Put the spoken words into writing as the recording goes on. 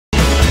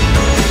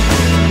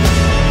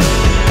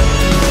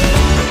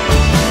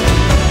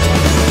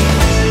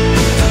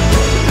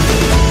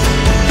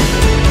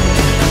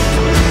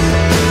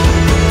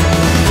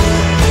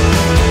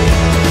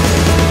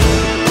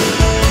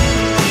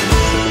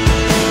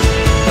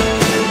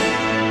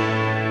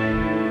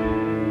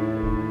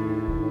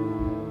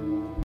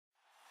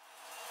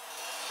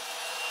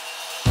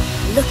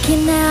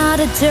Looking out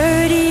a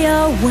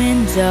dirtier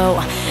window,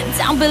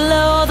 down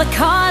below the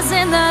cars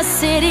in the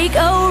city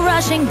go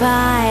rushing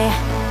by.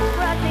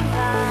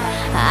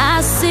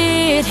 I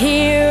sit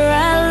here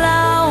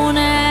alone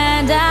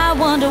and I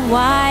wonder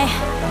why.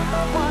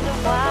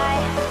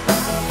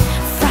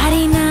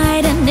 Friday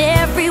night and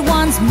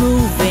everyone's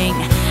moving.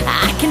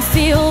 I can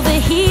feel the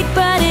heat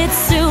but it's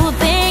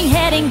soothing.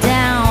 Heading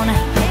down,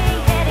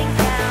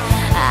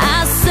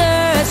 I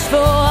search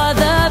for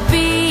the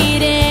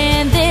beat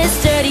in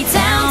this dirty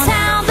town.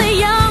 Downtown, the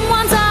young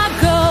ones are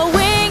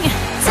going.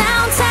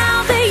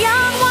 Downtown, the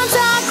young ones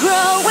are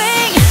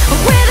growing.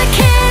 We're the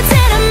kids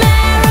in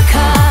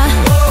America.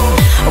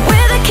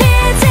 We're the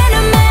kids in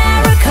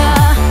America.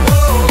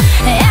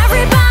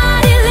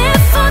 Everybody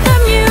live for the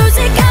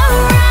music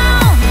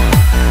around.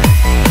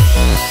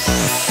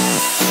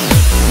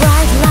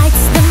 Bright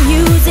lights, the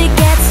music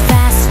gets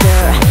faster.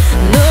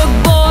 Look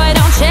boy,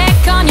 don't check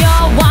on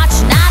your watch,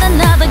 not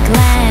another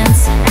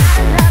glance.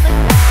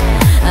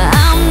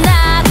 I'm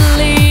not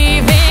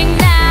leaving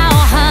now,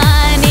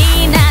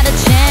 honey, not a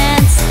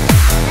chance.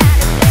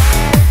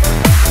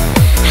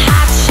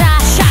 Hot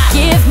shot, shot,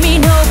 give me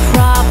no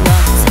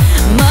problems.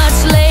 Much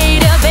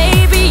later,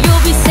 baby,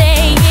 you'll be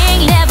saying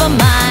never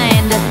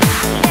mind.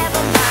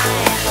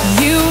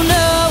 You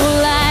know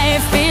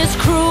life is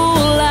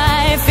cruel,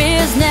 life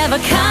is never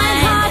kind. Kind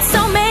hearts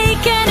don't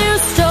make a new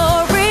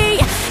story.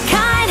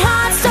 Kind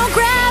hearts don't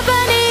grab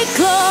any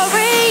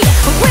glory.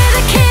 We're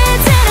the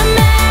kids in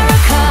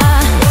America.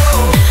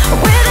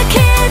 We're the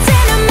kids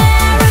in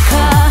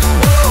America.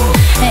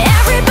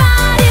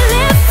 Everybody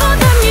live for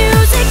the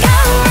music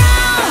around.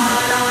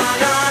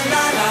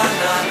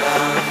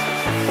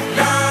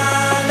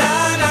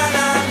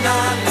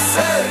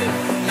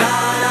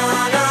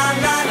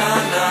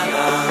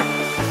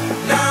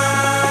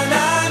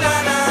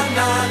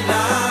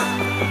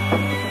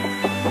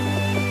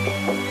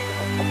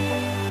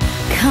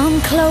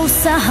 Come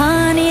closer,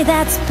 honey,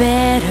 that's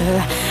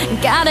better.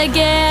 Gotta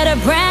get a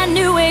brand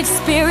new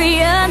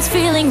experience,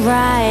 feeling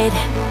right.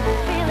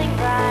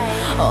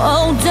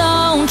 Oh,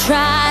 don't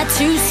try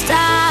to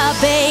stop,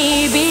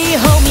 baby,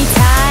 hold me